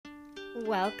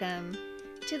Welcome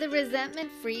to the Resentment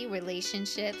Free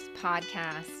Relationships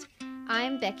Podcast.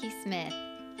 I'm Becky Smith,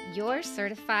 your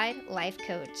certified life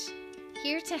coach,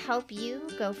 here to help you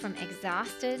go from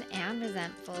exhausted and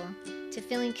resentful to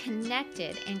feeling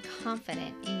connected and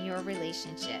confident in your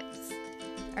relationships.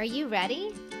 Are you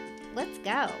ready? Let's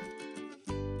go.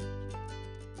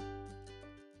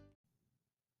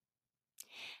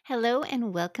 Hello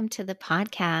and welcome to the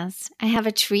podcast. I have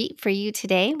a treat for you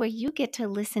today where you get to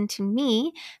listen to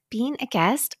me being a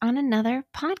guest on another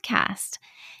podcast.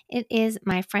 It is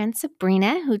my friend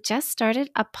Sabrina who just started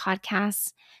a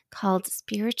podcast called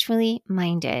Spiritually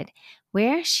Minded,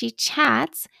 where she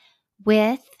chats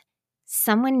with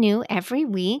someone new every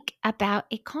week about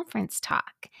a conference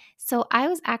talk. So I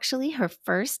was actually her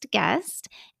first guest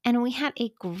and we had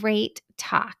a great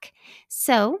talk.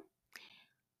 So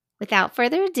without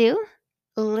further ado,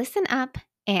 listen up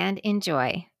and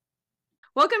enjoy.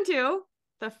 Welcome to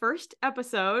the first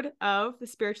episode of the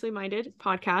Spiritually Minded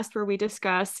podcast, where we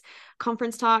discuss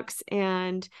conference talks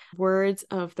and words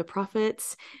of the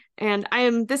prophets. And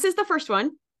this is the first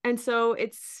one. And so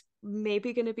it's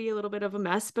maybe going to be a little bit of a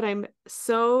mess, but I'm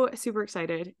so super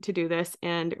excited to do this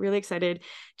and really excited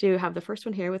to have the first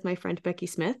one here with my friend Becky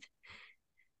Smith.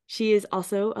 She is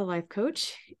also a life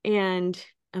coach and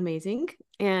amazing.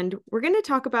 And we're going to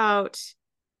talk about,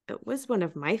 it was one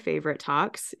of my favorite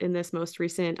talks in this most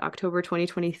recent October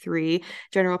 2023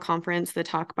 General Conference, the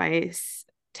talk by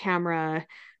Tamara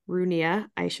Runia.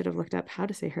 I should have looked up how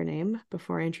to say her name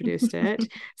before I introduced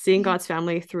it. Seeing God's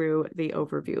Family Through the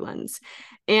Overview Lens.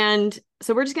 And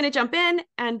so we're just going to jump in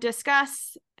and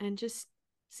discuss and just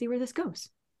see where this goes.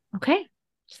 Okay.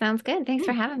 Sounds good. Thanks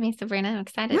for having me, Sabrina. I'm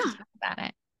excited to talk about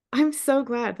it. I'm so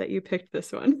glad that you picked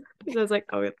this one. I was like,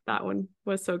 oh, that one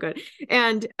was so good.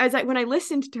 And when I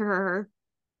listened to her,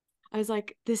 I was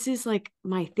like, this is like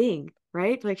my thing,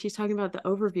 right? Like she's talking about the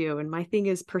overview and my thing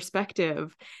is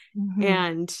perspective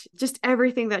and just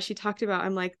everything that she talked about.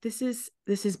 I'm like, this is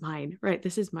mine, right?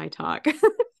 This is my talk.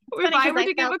 If I were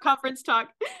to give a conference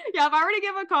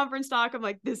talk, I'm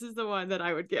like, this is the one that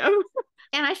I would give.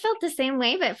 And I felt the same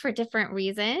way, but for different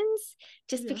reasons,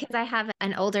 just because I have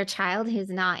an older child who's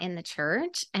not in the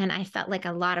church. And I felt like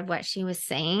a lot of what she was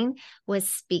saying was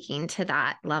speaking to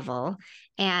that level.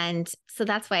 And so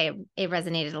that's why it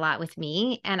resonated a lot with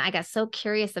me. And I got so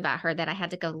curious about her that I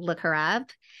had to go look her up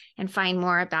and find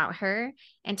more about her.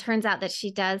 And turns out that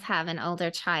she does have an older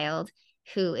child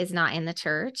who is not in the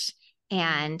church.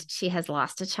 And she has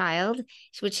lost a child,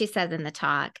 which she says in the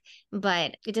talk,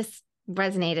 but it just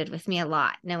resonated with me a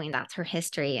lot, knowing that's her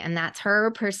history and that's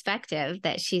her perspective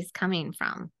that she's coming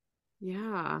from.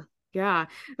 Yeah. It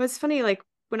was funny, like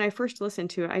when I first listened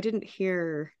to it, I didn't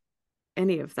hear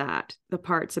any of that, the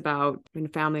parts about when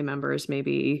family members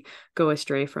maybe go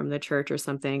astray from the church or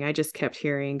something. I just kept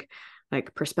hearing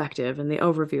like perspective and the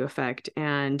overview effect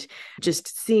and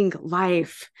just seeing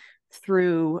life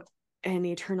through an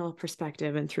eternal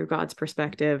perspective and through God's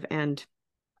perspective. And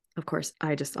of course,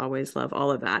 I just always love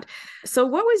all of that. So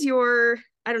what was your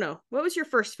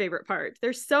first favorite part?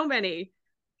 There's so many.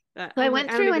 So I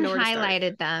went through and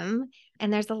highlighted them,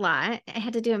 and there's a lot. I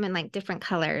had to do them in like different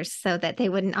colors so that they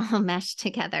wouldn't all mesh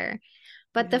together.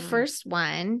 But the first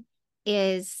one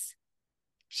is,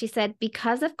 she said,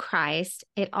 because of Christ,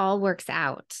 it all works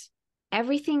out.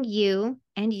 Everything you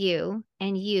and you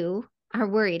and you are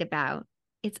worried about,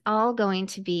 it's all going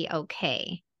to be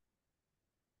okay.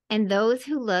 And those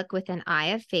who look with an eye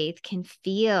of faith can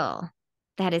feel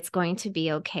that it's going to be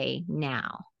okay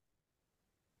now.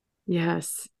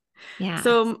 Yes. Yeah.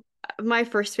 So my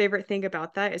first favorite thing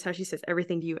about that is how she says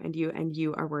everything you and you and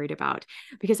you are worried about,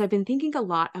 because I've been thinking a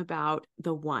lot about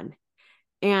the one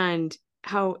and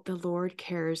how the Lord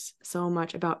cares so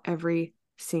much about every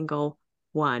single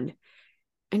one.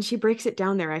 And she breaks it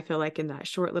down there, I feel like, in that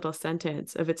short little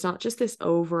sentence of, it's not just this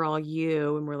overall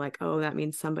you and we're like, oh, that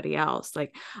means somebody else.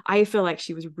 Like, I feel like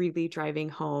she was really driving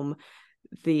home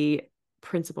the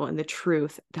principle and the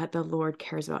truth that the Lord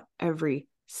cares about every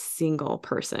single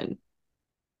person.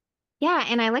 Yeah.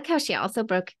 And I like how she also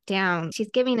broke down.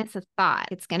 She's giving us a thought.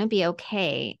 It's going to be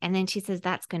okay. And then she says,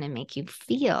 that's going to make you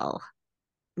feel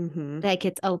like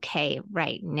it's okay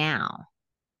right now.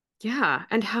 Yeah.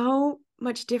 And how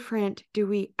much different do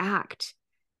we act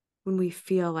when we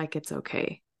feel like it's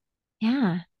okay?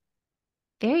 Yeah.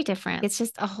 Very different. It's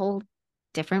just a whole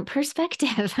different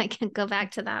perspective. I can go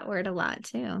back to that word a lot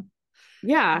too.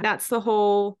 Yeah. That's the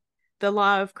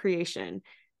law of creation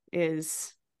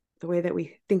is the way that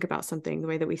we think about something, the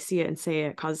way that we see it and say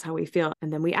it causes how we feel.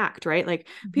 And then we act, right? Like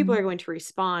people are going to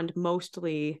respond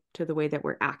mostly to the way that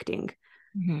we're acting.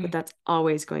 but that's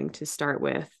always going to start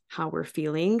with how we're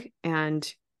feeling.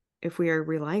 And if we are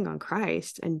relying on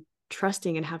Christ and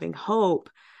trusting and having hope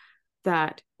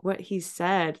that what he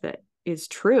said that is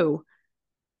true,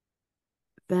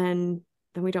 then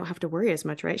we don't have to worry as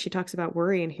much, right? She talks about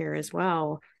worry in here as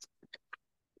well.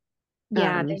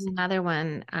 Yeah, there's another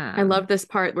one. I love this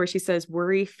part where she says,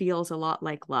 worry feels a lot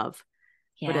like love,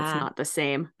 but it's Yeah. not the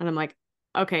same. And I'm like,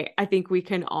 okay, I think we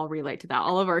can all relate to that.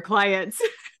 All of our clients.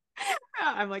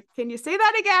 I'm like, can you say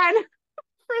that again?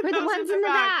 For the ones in the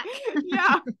back.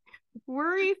 Yeah.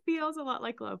 Worry feels a lot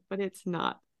like love, but it's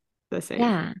not the same.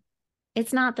 Yeah.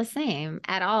 It's not the same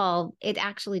at all. It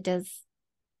actually does,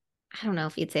 I don't know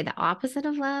if you'd say the opposite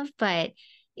of love, but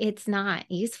it's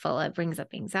not useful. It brings up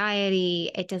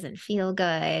anxiety. It doesn't feel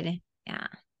good. Yeah.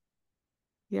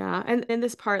 Yeah. And in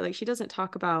this part, like she doesn't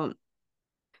talk about,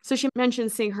 so she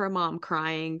mentions seeing her mom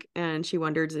crying and she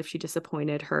wonders if she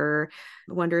disappointed her,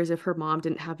 wonders if her mom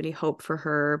didn't have any hope for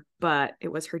her, but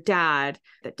it was her dad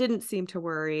that didn't seem to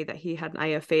worry, that he had an eye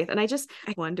of faith. And I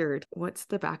wondered, what's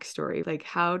the backstory? Like,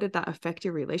 how did that affect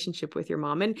your relationship with your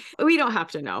mom? And we don't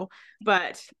have to know,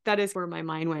 but that is where my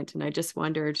mind went. And I just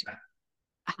wondered,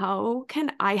 how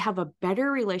can I have a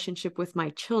better relationship with my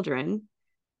children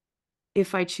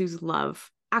if I choose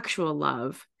love, actual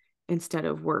love, instead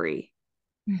of worry?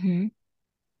 Mm-hmm.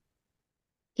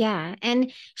 Yeah.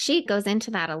 And she goes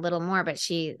into that a little more, but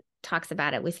she talks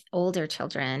about it with older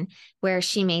children where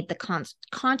she made the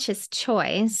conscious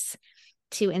choice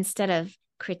to, instead of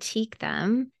critique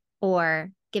them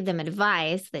or give them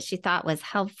advice that she thought was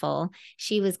helpful,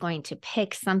 she was going to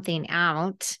pick something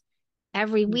out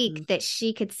every week that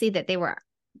she could see that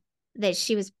that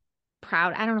she was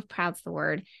proud. I don't know if proud's the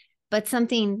word, but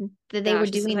something that they were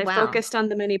doing I well. focused on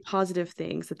the many positive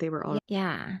things that they were all.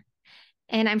 Yeah.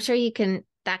 And I'm sure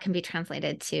that can be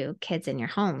translated to kids in your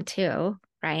home too,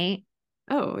 right?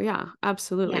 Oh, yeah,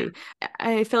 absolutely. Yeah.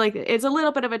 I feel like it's a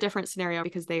little bit of a different scenario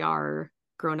because they are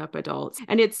grown-up adults.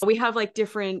 And we have like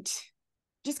different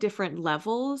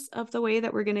levels of the way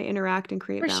that we're going to interact and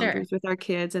create boundaries with our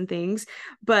kids and things.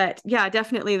 But yeah,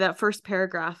 definitely that first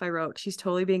paragraph I wrote, she's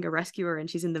totally being a rescuer and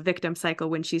she's in the victim cycle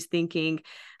when she's thinking,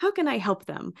 how can I help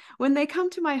them? When they come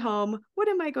to my home, what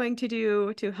am I going to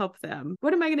do to help them?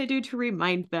 What am I going to do to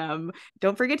remind them?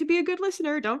 Don't forget to be a good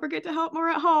listener. Don't forget to help more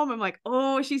at home. I'm like,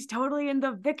 oh, she's totally in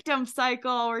the victim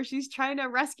cycle where she's trying to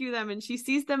rescue them and she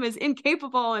sees them as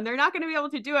incapable and they're not going to be able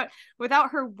to do it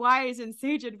without her wise and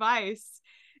sage advice.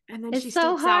 And then it's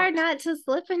so hard not to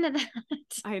slip into that.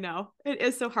 I know it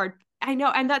is so hard. I know.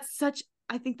 And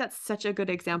I think that's such a good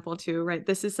example too, right?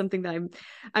 This is something that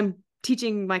I'm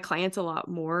teaching my clients a lot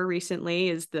more recently,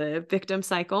 is the victim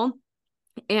cycle.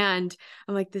 And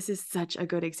I'm like, this is such a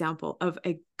good example of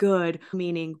a good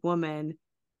meaning woman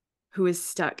who is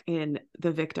stuck in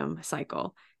the victim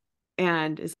cycle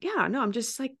and I'm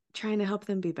just like trying to help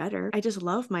them be better. I just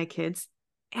love my kids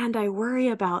and I worry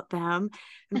about them,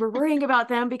 and we're worrying about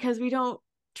them because we don't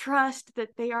trust that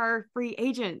they are free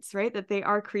agents, right? That they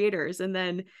are creators. And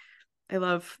then I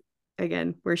love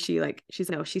again where she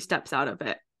steps out of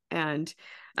it. And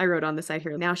I wrote on the side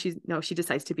here, now she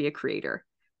decides to be a creator,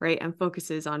 right? And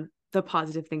focuses on the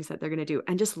positive things that they're going to do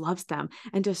and just loves them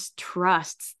and just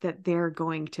trusts that they're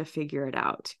going to figure it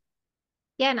out.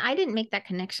 Yeah. And I didn't make that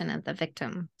connection of the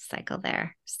victim cycle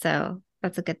there. So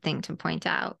that's a good thing to point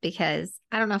out, because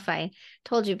I don't know if I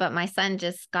told you, but my son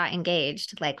just got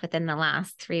engaged like within the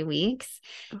last 3 weeks.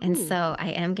 Ooh. And so I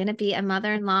am going to be a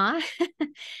mother-in-law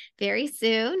very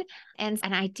soon. And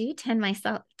I do tend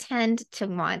to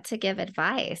want to give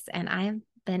advice. And I've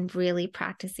been really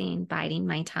practicing biting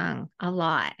my tongue a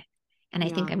lot. And I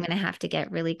think I'm going to have to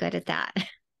get really good at that.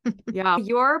 Yeah.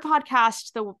 Your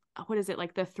podcast, what is it,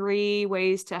 like the 3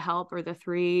 ways to help, or the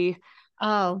 3?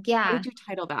 Oh, yeah. What did you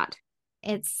title that?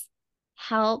 It's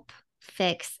help,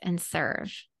 fix, and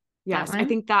serve. Yes, I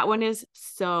think that one is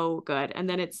so good. And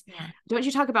then don't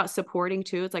you talk about supporting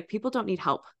too? It's like people don't need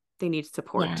help. They need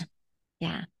support.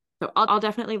 Yeah. So I'll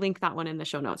definitely link that one in the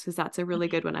show notes, because that's a really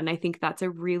good one. And I think that's a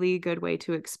really good way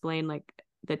to explain like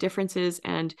the differences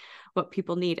and what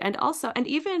people need. And also, and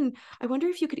even, I wonder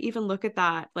if you could even look at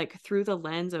that like through the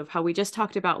lens of how we just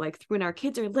talked about, like when our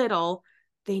kids are little,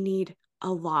 they need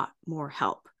a lot more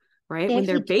help, right? When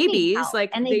they're babies, like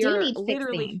and they are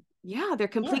literally, fixing. They're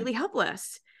completely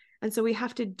helpless. And so we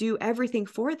have to do everything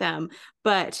for them.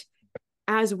 But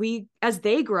as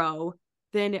they grow,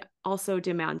 then it also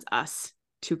demands us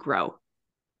to grow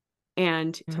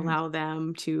and to allow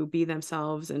them to be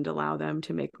themselves and allow them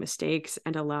to make mistakes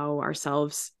and allow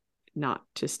ourselves not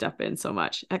to step in so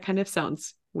much. That kind of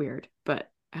sounds weird, but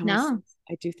I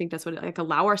do think that's what like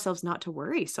allow ourselves not to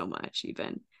worry so much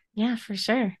even. Yeah, for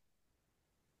sure.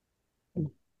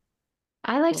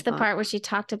 I liked Well the thought. part where she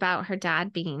talked about her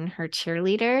dad being her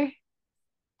cheerleader.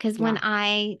 Because when Yeah.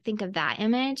 I think of that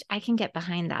image, I can get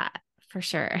behind that for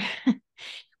sure.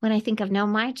 When I think of no,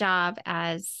 my job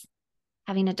as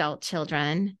having adult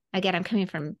children, again, I'm coming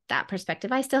from that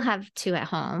perspective. I still have two at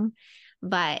home,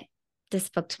 but this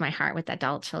spoke to my heart with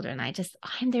adult children.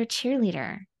 I'm their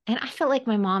cheerleader. And I felt like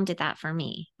my mom did that for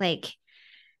me. Like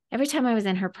every time I was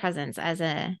in her presence as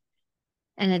an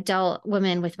adult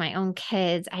woman with my own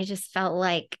kids, I just felt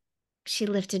like she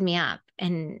lifted me up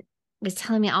and was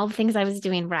telling me all the things I was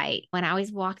doing right. When I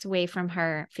always walked away from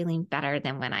her feeling better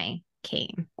than when I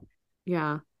came.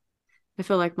 Yeah. I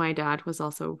feel like my dad was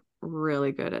also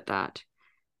really good at that.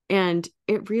 And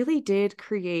it really did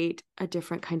create a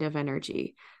different kind of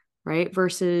energy, right?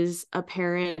 Versus a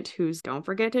parent who's, don't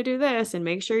forget to do this and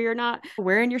make sure you're not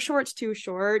wearing your shorts too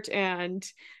short and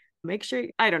make sure,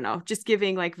 I don't know, just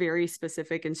giving like very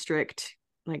specific and strict,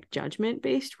 like judgment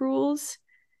based rules.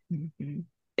 Mm-hmm.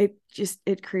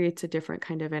 It creates a different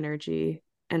kind of energy.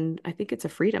 And I think it's a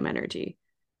freedom energy,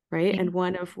 right? Yeah. And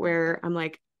one of where I'm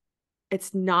like,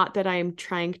 it's not that I'm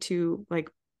trying to like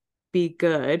be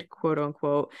good, quote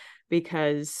unquote,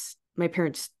 because my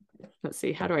parents, let's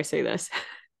see, how do I say this?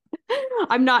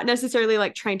 I'm not necessarily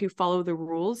like trying to follow the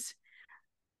rules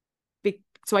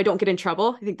so I don't get in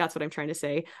trouble. I think that's what I'm trying to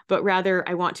say. But rather,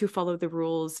 I want to follow the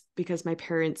rules because my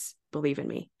parents believe in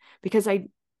me. Because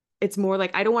it's more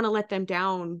like I don't want to let them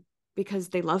down because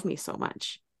they love me so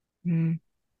much. Mm.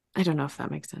 I don't know if that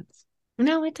makes sense.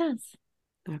 No, it does.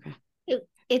 Okay.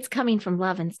 It's coming from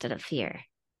love instead of fear.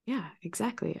 Yeah,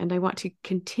 exactly. And I want to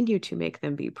continue to make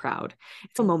them be proud.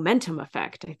 It's a momentum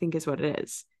effect, I think is what it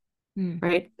is. Mm.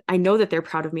 Right? I know that they're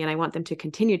proud of me and I want them to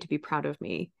continue to be proud of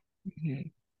me Mm-hmm.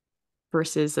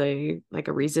 versus a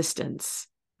resistance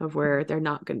of where they're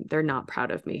not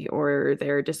proud of me or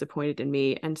they're disappointed in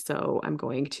me. And so I'm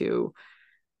going to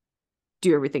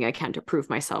do everything I can to prove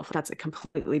myself. That's a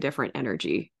completely different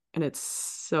energy. And it's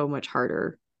so much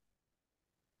harder.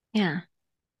 Yeah.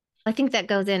 I think that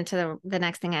goes into the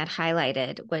next thing I had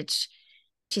highlighted, which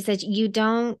she said, you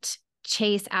don't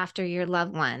chase after your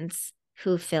loved ones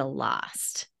who feel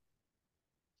lost.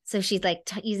 So she's like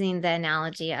using the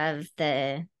analogy of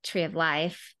the tree of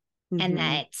life, and Mm-hmm.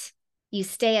 that you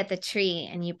stay at the tree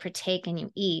and you partake and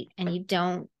you eat and you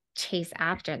don't chase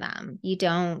after them. You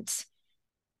don't,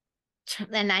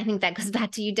 and I think that goes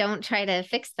back to, you don't try to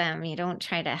fix them. You don't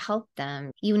try to help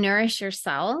them. You nourish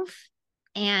yourself.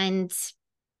 And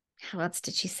how else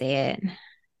did she say it?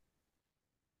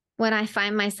 When I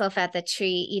find myself at the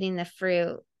tree eating the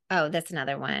fruit, oh, that's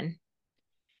another one.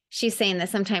 She's saying that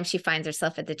sometimes she finds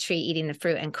herself at the tree eating the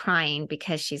fruit and crying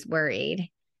because she's worried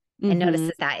and Mm-hmm.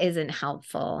 notices that isn't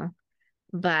helpful.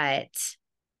 But,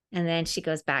 and then she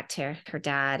goes back to her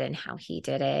dad and how he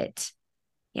did it.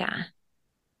 Yeah.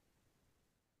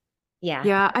 Yeah.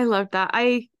 Yeah, I love that.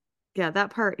 Yeah, that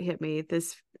part hit me.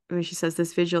 This, when she says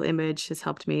this visual image has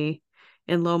helped me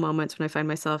in low moments when I find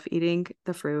myself eating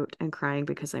the fruit and crying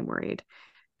because I'm worried.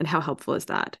 And how helpful is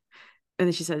that? And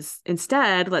then she says,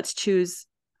 instead, let's choose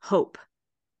hope.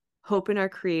 Hope in our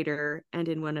creator and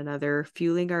in one another,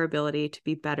 fueling our ability to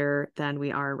be better than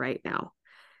we are right now.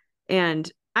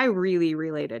 And I really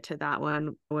related to that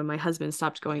one when my husband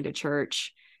stopped going to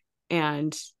church.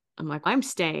 And I'm like, I'm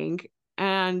staying.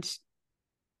 And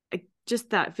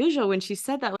just that visual when she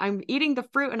said that, I'm eating the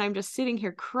fruit and I'm just sitting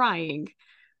here crying,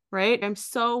 right? I'm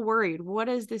so worried. What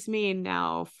does this mean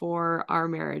now for our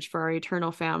marriage, for our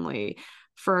eternal family,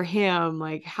 for him?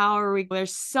 Like, how are we?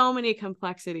 There's so many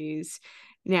complexities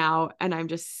now. And I'm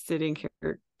just sitting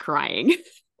here crying.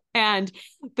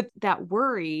 But that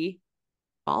worry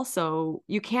also,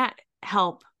 you can't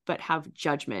help but have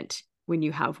judgment when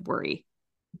you have worry.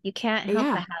 You can't help but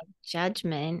Yeah. have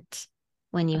judgment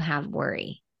when you have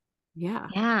worry. Yeah.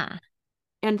 Yeah.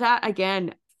 And that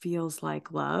again feels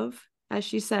like love, as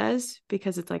she says,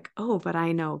 because it's like, oh, but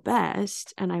I know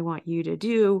best and I want you to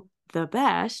do the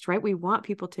best, right? We want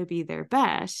people to be their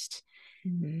best.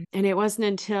 Mm-hmm. And it wasn't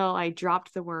until I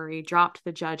dropped the worry, dropped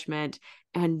the judgment,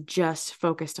 and just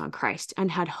focused on Christ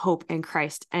and had hope in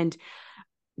Christ and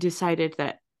decided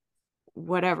that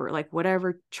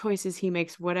whatever choices he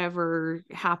makes, whatever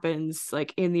happens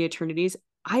like in the eternities,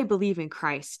 I believe in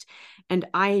Christ. And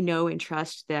I know and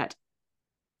trust that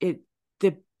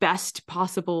the best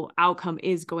possible outcome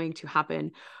is going to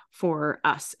happen for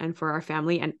us and for our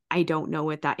family. And I don't know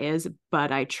what that is,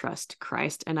 but I trust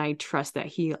Christ and I trust that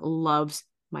he loves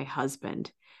my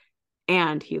husband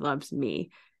and he loves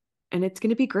me and it's going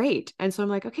to be great. And so I'm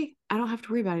like, okay, I don't have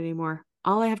to worry about it anymore.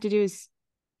 All I have to do is,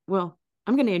 well,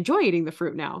 I'm going to enjoy eating the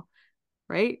fruit now.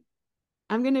 right?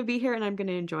 I'm going to be here and I'm going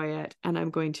to enjoy it. And I'm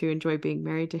going to enjoy being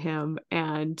married to him.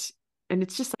 And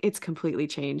it's just, it's completely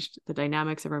changed the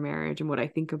dynamics of our marriage and what I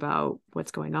think about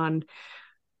what's going on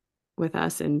with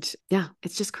us. And yeah,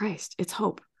 it's just Christ. It's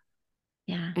hope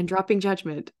Yeah. and dropping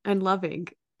judgment and loving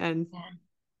and Yeah.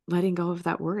 letting go of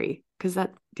that worry. Cause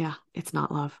that, yeah, it's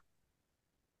not love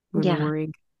when we're Yeah.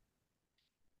 worrying.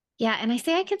 Yeah. And I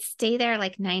say I could stay there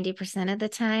like 90% of the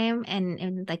time,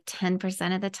 and like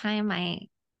 10% of the time I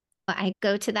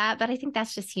go to that, but I think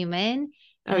that's just human.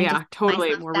 Oh And I just yeah, give totally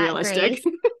myself more that realistic.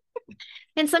 grace.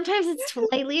 And sometimes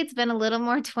it's been a little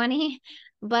more 20,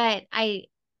 but I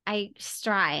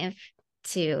strive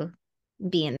to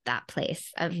be in that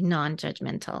place of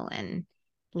non-judgmental and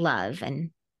love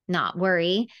and not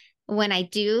worry. When I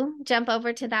do jump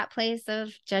over to that place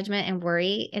of judgment and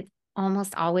worry, it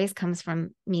almost always comes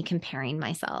from me comparing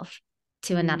myself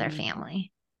to another Mm,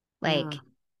 family, yeah. like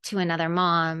to another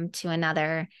mom, to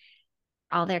another,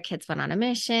 all their kids went on a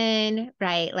mission,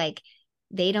 right? Like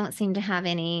they don't seem to have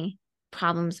any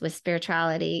problems with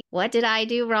spirituality. What did I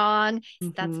do wrong?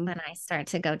 That's Mm-hmm. when I start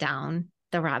to go down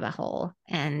the rabbit hole.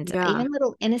 And Yeah. even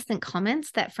little innocent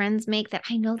comments that friends make that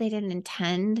I know they didn't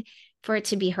intend for it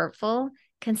to be hurtful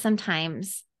can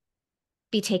sometimes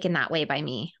be taken that way by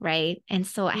me, right? And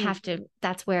so I Mm. have to,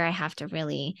 that's where I have to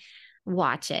really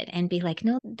watch it and be like,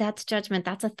 no, that's judgment.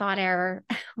 That's a thought error.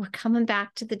 We're coming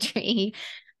back to the tree.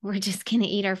 We're just going to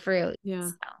eat our fruit. Yeah.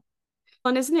 So,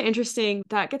 And isn't it interesting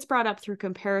that gets brought up through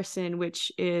comparison,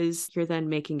 which is you're then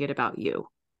making it about you,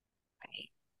 right.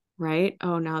 right?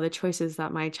 Oh, now the choices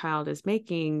that my child is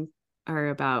making are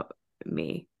about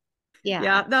me. Yeah.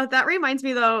 Yeah, that reminds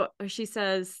me though, she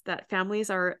says that families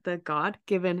are the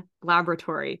God-given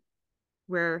laboratory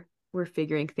where we're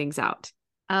figuring things out.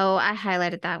 Oh, I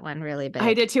highlighted that one really I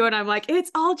big. did too, and I'm like, it's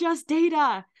all just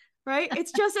data, right?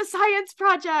 It's just a science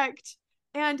project.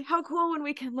 And how cool when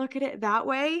we can look at it that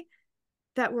way,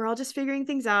 that we're all just figuring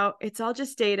things out. It's all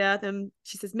just data. Then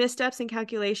she says missteps and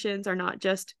calculations are not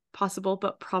just possible,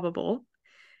 but probable.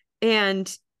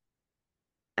 And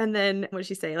and then what did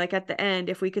she say? Like at the end,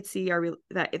 if we could see our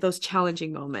that those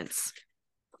challenging moments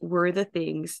were the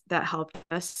things that helped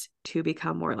us to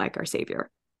become more like our Savior.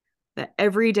 That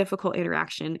every difficult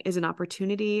interaction is an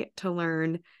opportunity to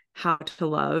learn how to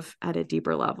love at a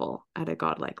deeper level, at a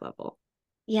godlike level.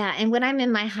 Yeah. And when I'm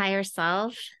in my higher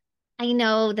self, I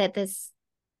know that this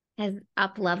has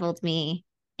up leveled me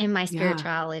in my Yeah.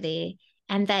 spirituality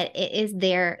and that it is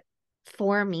there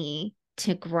for me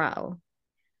to grow.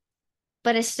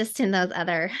 But it's just in those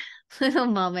other little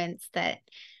moments that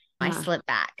I Yeah. slip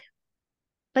back.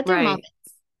 But they're Right. moments.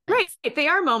 Right. They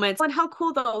are moments. And how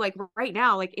cool though, like right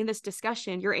now, like in this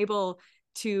discussion, you're able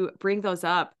to bring those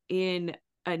up in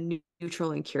a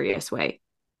neutral and curious way.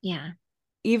 Yeah.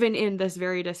 Even in this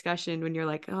very discussion, when you're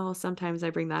like, oh, sometimes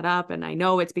I bring that up and I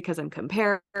know it's because I'm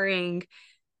comparing.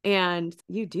 And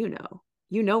you know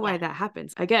Yeah. why that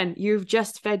happens. Again, you've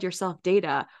just fed yourself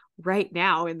data right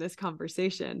now in this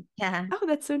conversation. Yeah. Oh,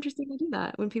 that's so interesting to do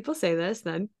that. When people say this,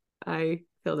 then I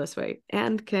feel this way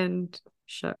and can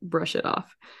brush it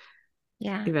off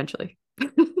Yeah. eventually.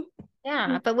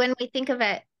 Yeah. But when we think of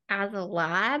it as a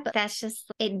lab, that's just,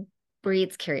 it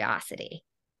breeds curiosity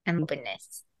and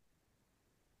openness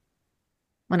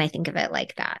when I think of it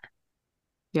like that.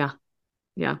 Yeah.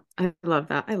 Yeah. I love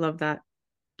that. I love that.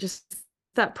 Just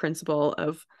that principle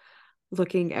of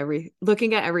looking at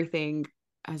everything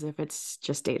as if it's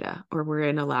just data or we're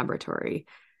in a laboratory.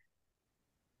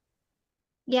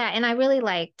 Yeah, and I really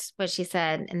liked what she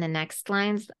said in the next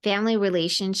lines. Family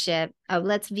relationship,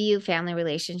 let's view family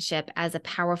relationship as a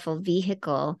powerful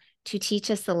vehicle to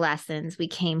teach us the lessons we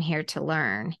came here to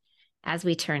learn as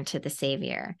we turn to the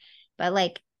Savior. But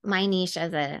like my niche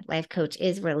as a life coach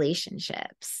is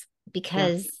relationships Yeah.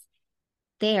 because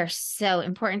they are so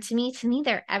important to me. To me,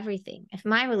 they're everything. If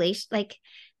my relation, like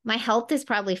my health is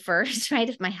probably first, right?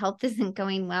 If my health isn't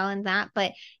going well in that,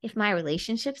 but if my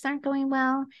relationships aren't going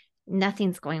well,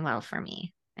 nothing's going well for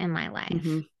me in my life.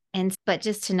 Mm-hmm. And but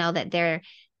just to know that they're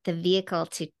the vehicle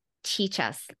to teach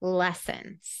us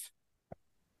lessons.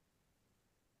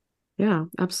 Yeah,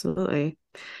 absolutely.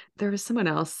 There was someone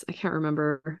else, I can't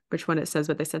remember which one it says,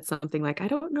 but they said something like, I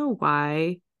don't know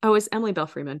why. Oh, it's Emily Bell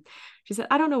Freeman. She said,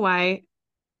 I don't know why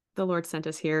the Lord sent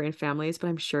us here in families, but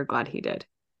I'm sure glad he did.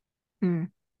 Mm,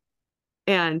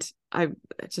 And I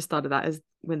just thought of that as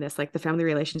when this, like the family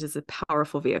relations is a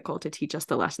powerful vehicle to teach us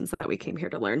the lessons that we came here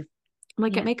to learn. I'm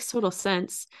like, it yeah. makes total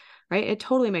sense, right? It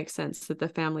totally makes sense that the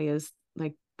family is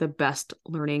like the best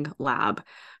learning lab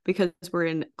because we're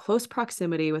in close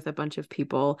proximity with a bunch of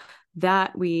people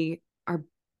that we are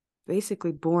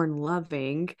basically born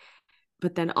loving,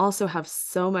 but then also have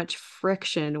so much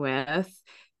friction with,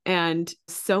 and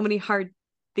so many hard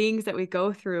things that we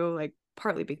go through, like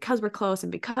partly because we're close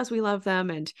and because we love them.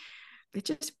 And it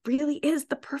just really is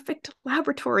the perfect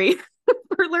laboratory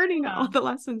for learning all the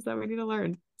lessons that we need to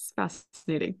learn. It's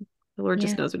fascinating. The Lord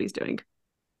just knows what he's doing.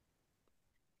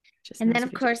 And then,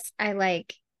 of course, I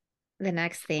like the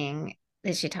next thing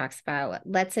that she talks about.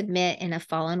 Let's admit, in a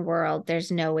fallen world,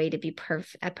 there's no way to be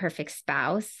a perfect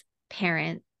spouse,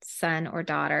 parent, son or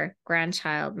daughter,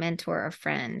 grandchild, mentor, or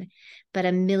friend, but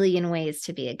a million ways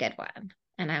to be a good one.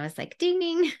 And I was like, ding,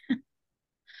 ding.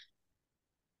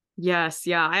 Yes.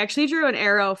 Yeah. I actually drew an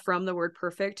arrow from the word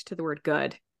perfect to the word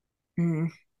good. Mm.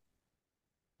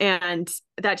 And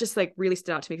that just like really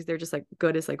stood out to me, because they're just like,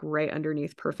 good is like right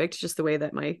underneath perfect, just the way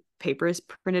that my paper is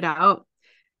printed out.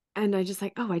 And I just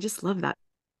like, oh, I just love that.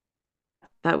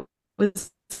 That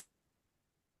was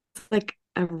like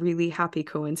a really happy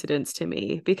coincidence to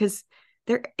me, because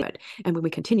they're good. And when we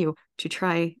continue to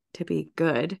try to be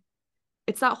good,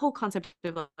 it's that whole concept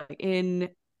of like, in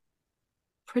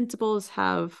principles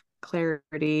have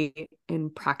clarity, in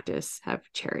practice have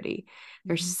charity.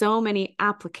 There's so many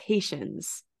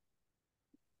applications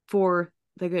for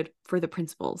the good, for the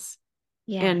principles.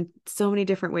 Yeah. And so many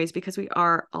different ways, because we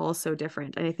are all so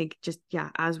different. And I think just,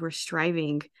 as we're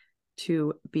striving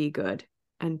to be good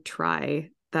and try,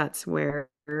 that's where,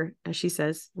 as she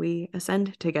says, we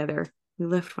ascend together, we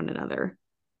lift one another.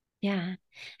 Yeah.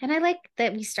 And I like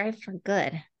that we strive for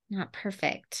good, not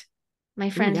perfect. My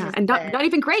friend and not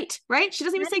even great, right? She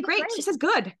doesn't even say great. She says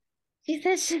good. She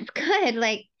says she's good.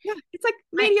 Like, it's like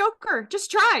mediocre.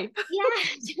 Just try.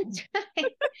 Just try.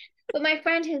 But my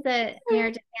friend, who's a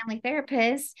marriage and family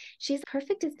therapist, she's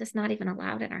perfect is just not even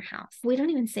allowed in our house. We don't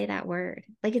even say that word.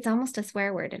 Like, it's almost a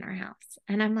swear word in our house.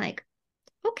 And I'm like,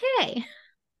 okay,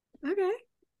 I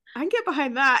can get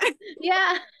behind that.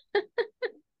 Yeah. I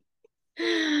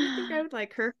think I would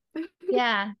like her.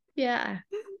 Yeah.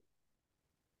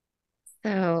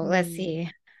 So let's see.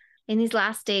 In these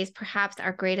last days, perhaps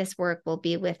our greatest work will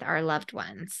be with our loved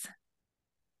ones,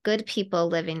 good people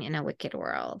living in a wicked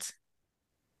world.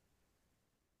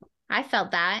 I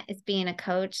felt that as being a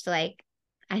coach, like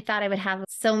I thought I would have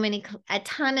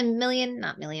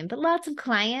not million, but lots of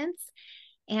clients.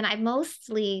 And I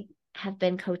mostly have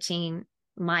been coaching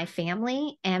my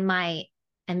family and my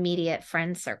immediate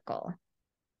friend circle.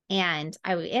 And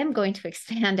I am going to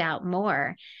expand out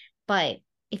more, but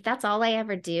if that's all I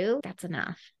ever do, that's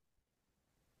enough.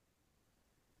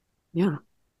 Yeah,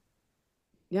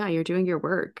 you're doing your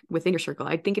work within your circle.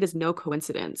 I think it is no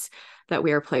coincidence that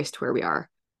we are placed where we are,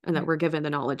 and that we're given the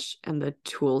knowledge and the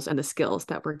tools and the skills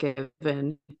that we're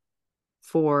given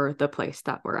for the place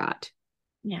that we're at.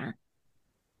 Yeah.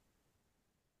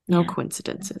 No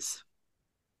coincidences.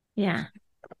 Yeah.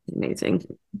 Amazing.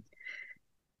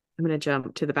 I'm going to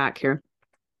jump to the back here.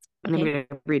 And I'm going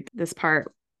to read this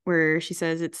part where she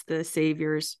says it's the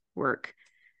Savior's work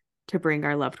to bring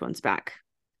our loved ones back.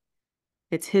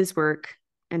 It's his work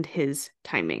and his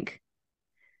timing.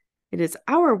 It is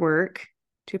our work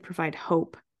to provide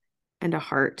hope and a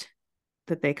heart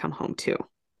that they come home to.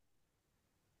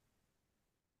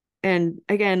 And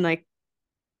again, like,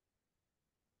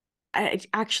 it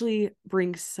actually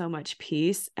brings so much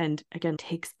peace, and again,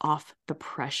 takes off the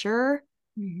pressure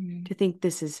to think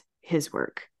this is his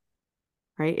work,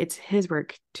 right? It's his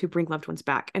work to bring loved ones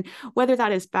back. And whether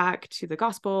that is back to the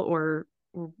gospel or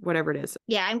whatever it is.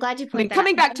 Yeah, I'm glad you pointed that.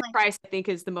 Coming back to Christ, I think,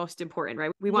 is the most important,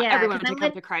 right? We want everyone to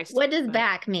come to Christ. What does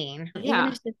back mean? Even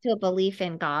if it's to a belief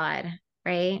in God,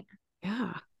 right?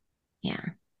 Yeah.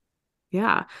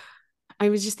 I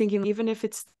was just thinking, even if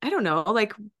it's, I don't know,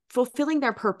 like fulfilling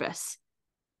their purpose.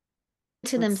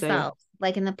 To themselves,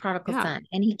 like in the prodigal son.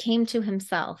 And he came to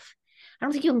himself. I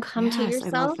don't think you can come to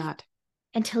yourself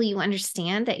until you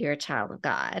understand that you're a child of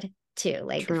God too,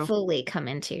 like fully come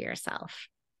into yourself.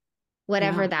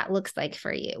 Whatever that looks like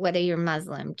for you, whether you're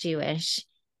Muslim, Jewish,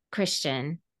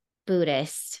 Christian,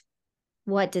 Buddhist,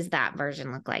 what does that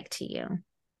version look like to you?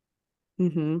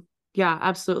 Mm-hmm. Yeah,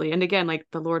 absolutely. And again, like,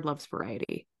 the Lord loves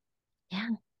variety. Yeah.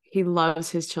 He loves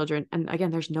his children. And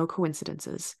again, there's no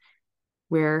coincidences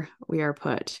where we are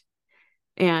put.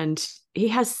 And he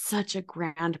has such a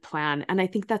grand plan. And I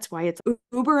think that's why it's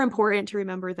uber important to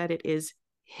remember that it is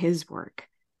his work,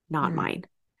 not mine.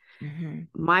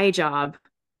 My job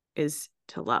is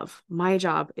to love. My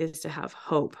job is to have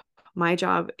hope. My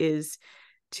job is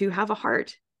to have a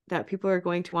heart that people are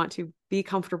going to want to be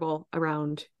comfortable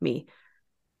around me.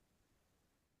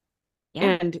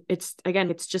 And it's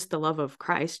just the love of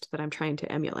Christ that I'm trying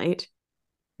to emulate.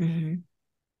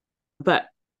 But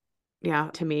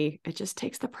to me, it just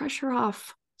takes the pressure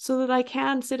off so that I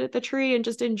can sit at the tree and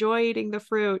just enjoy eating the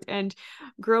fruit and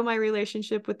grow my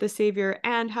relationship with the Savior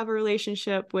and have a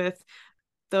relationship with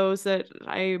those that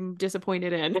I'm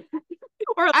disappointed in.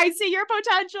 Or I see your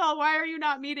potential. Why are you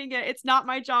not meeting it? It's not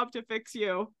my job to fix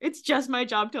you. It's just my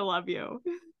job to love you.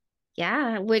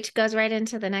 Yeah, which goes right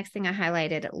into the next thing I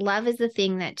highlighted. Love is the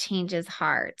thing that changes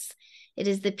hearts. It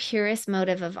is the purest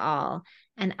motive of all,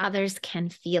 and others can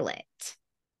feel it.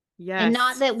 Yes. And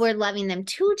not that we're loving them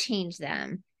to change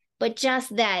them, but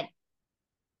just that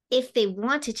if they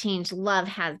want to change, love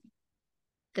has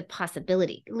the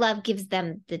possibility. Love gives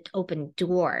them the open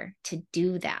door to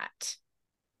do that.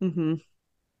 Mm-hmm.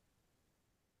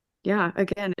 Yeah,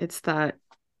 again, it's just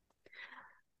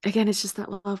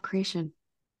that love creation,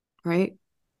 right?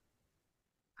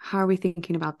 How are we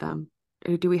thinking about them?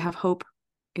 Or do we have hope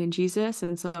in Jesus?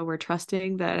 And so we're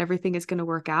trusting that everything is going to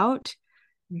work out.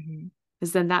 Mm-hmm.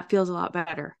 Because then that feels a lot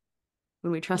better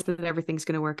when we trust that everything's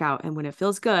going to work out. And when it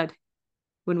feels good,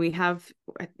 when we have,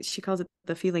 she calls it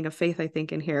the feeling of faith, I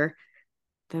think, in here,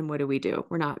 then what do?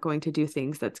 We're not going to do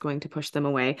things that's going to push them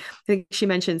away. I think she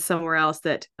mentioned somewhere else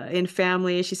that in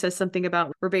family, she says something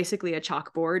about we're basically a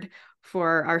chalkboard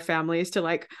for our families to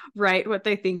like write what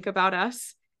they think about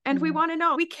us. And we want to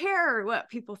know, we care what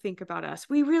people think about us.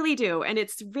 We really do. And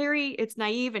it's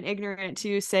naive and ignorant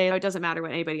to say, oh, it doesn't matter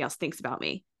what anybody else thinks about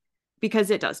me,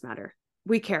 because it does matter.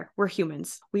 We care. We're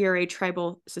humans. We are a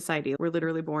tribal society. We're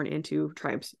literally born into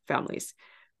tribes, families,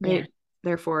 right? Yeah.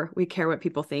 Therefore, we care what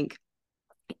people think.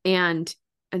 And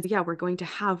yeah, we're going to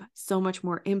have so much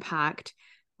more impact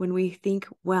when we think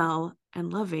well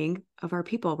and loving of our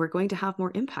people. We're going to have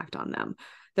more impact on them.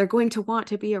 They're going to want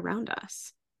to be around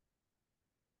us.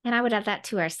 And I would add that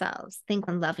to ourselves. Think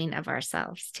when loving of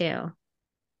ourselves too.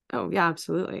 Oh, yeah,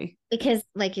 absolutely. Because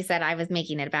like you said, I was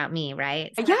making it about me,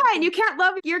 right? So yeah, and you can't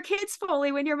love your kids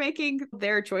fully when you're making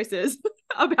their choices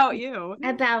about you.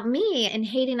 About me and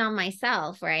hating on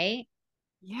myself, right?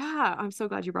 Yeah, I'm so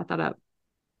glad you brought that up.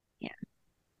 Yeah.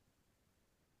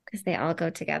 Because they all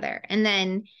go together. And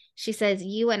then she says,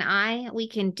 you and I, we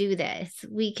can do this.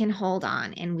 We can hold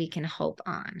on and we can hope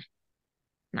on.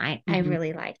 And I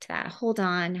really liked that. Hold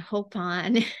on, hope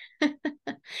on.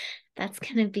 That's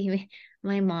going to be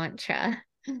my mantra.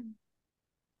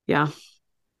 Yeah.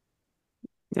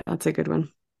 Yeah, that's a good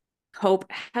one. Hope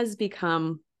has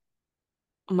become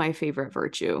my favorite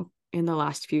virtue in the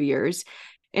last few years.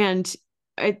 And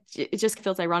it just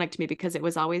feels ironic to me because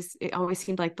it always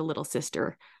seemed like the little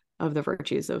sister of the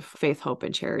virtues of faith, hope,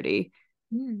 and charity.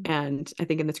 And I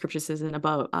think in the scripture says, and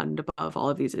above all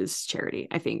of these is charity,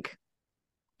 I think.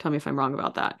 Tell me if I'm wrong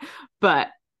about that. But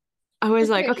I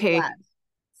was like, okay, love,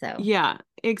 so yeah,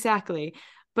 exactly.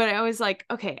 But I was like,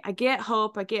 okay, I get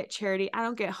hope, I get charity. I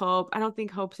don't get hope. I don't think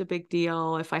hope's a big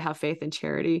deal if I have faith and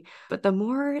charity. But the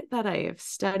more that I have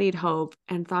studied hope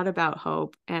and thought about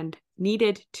hope and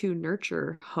needed to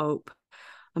nurture hope,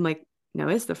 I'm like, no,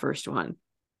 it's the first one.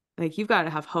 Like, you've got to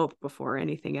have hope before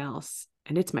anything else.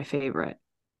 And it's my favorite.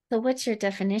 So what's your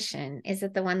definition? Is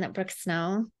it the one that Brooke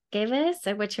Snow gave us,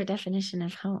 or what's your definition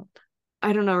of hope?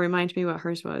 I don't know. Remind me what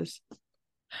hers was.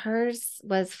 Hers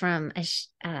was from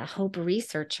a hope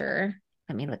researcher.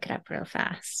 Let me look it up real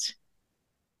fast.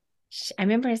 I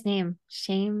remember his name,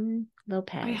 Shane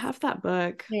Lopez. I have that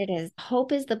book. Here it is.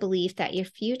 Hope is the belief that your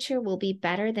future will be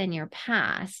better than your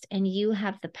past, and you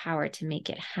have the power to make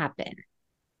it happen.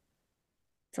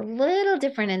 It's a little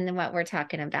different than what we're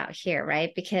talking about here,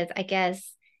 right? Because I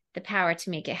guess the power to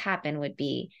make it happen would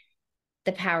be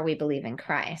the power we believe in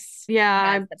Christ.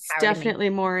 Yeah, it's definitely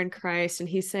more in Christ, and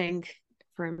he's saying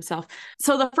for himself.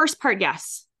 So the first part,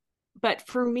 yes. But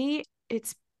for me,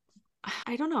 it's,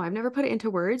 I don't know, I've never put it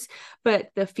into words, but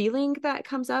the feeling that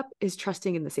comes up is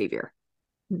trusting in the Savior.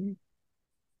 Mm-hmm.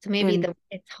 So maybe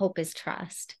it's hope is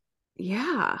trust.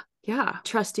 Yeah. Yeah.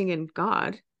 Trusting in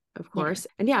God, of course.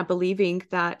 Yeah. And yeah, believing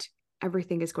that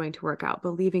everything is going to work out,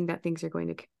 believing that things are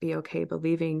going to be okay,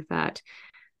 believing that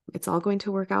it's all going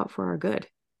to work out for our good.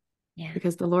 Yeah.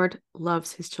 Because the Lord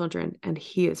loves his children and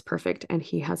he is perfect and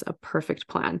he has a perfect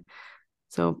plan.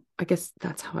 So I guess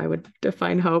that's how I would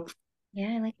define hope.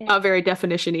 Yeah, I like it. Not very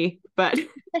definition-y, but it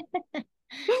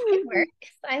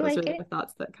works. I those like are the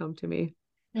thoughts that come to me.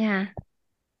 Yeah.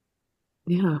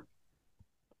 Yeah.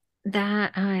 I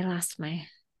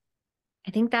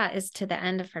think that is to the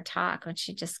end of her talk when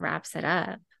she just wraps it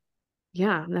up.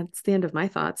 Yeah, that's the end of my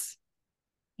thoughts.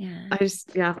 Yeah.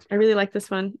 I really like this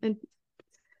one. And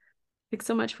thanks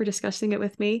so much for discussing it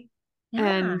with me. Yeah.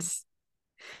 And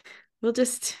we'll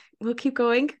keep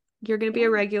going. You're going to be a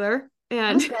regular.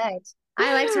 And good.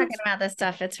 I like talking about this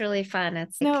stuff. It's really fun.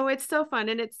 No, it's so fun.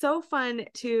 And it's so fun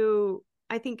to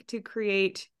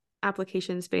create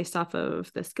applications based off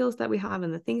of the skills that we have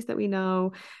and the things that we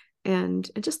know, and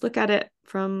just look at it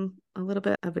from a little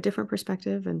bit of a different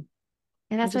perspective. And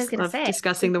that's what I was going to say.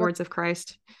 Discussing the words of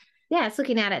Christ. Yeah, it's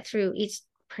looking at it through each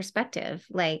perspective.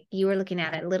 Like you were looking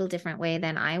at it a little different way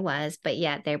than I was, but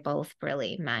yet they're both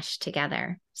really meshed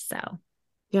together. So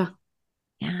yeah.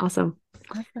 Awesome.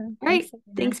 All right.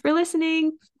 Thanks for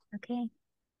listening. Okay.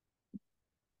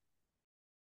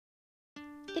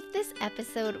 If this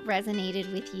episode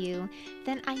resonated with you,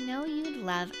 then I know you'd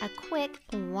love a quick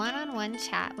one-on-one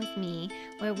chat with me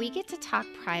where we get to talk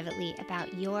privately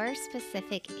about your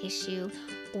specific issue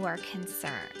or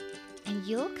concern. And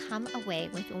you'll come away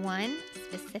with one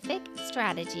specific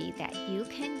strategy that you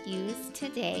can use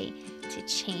today to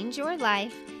change your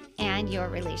life and your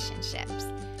relationships.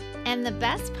 And the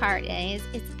best part is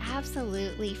it's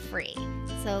absolutely free.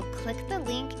 So click the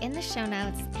link in the show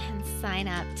notes and sign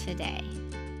up today.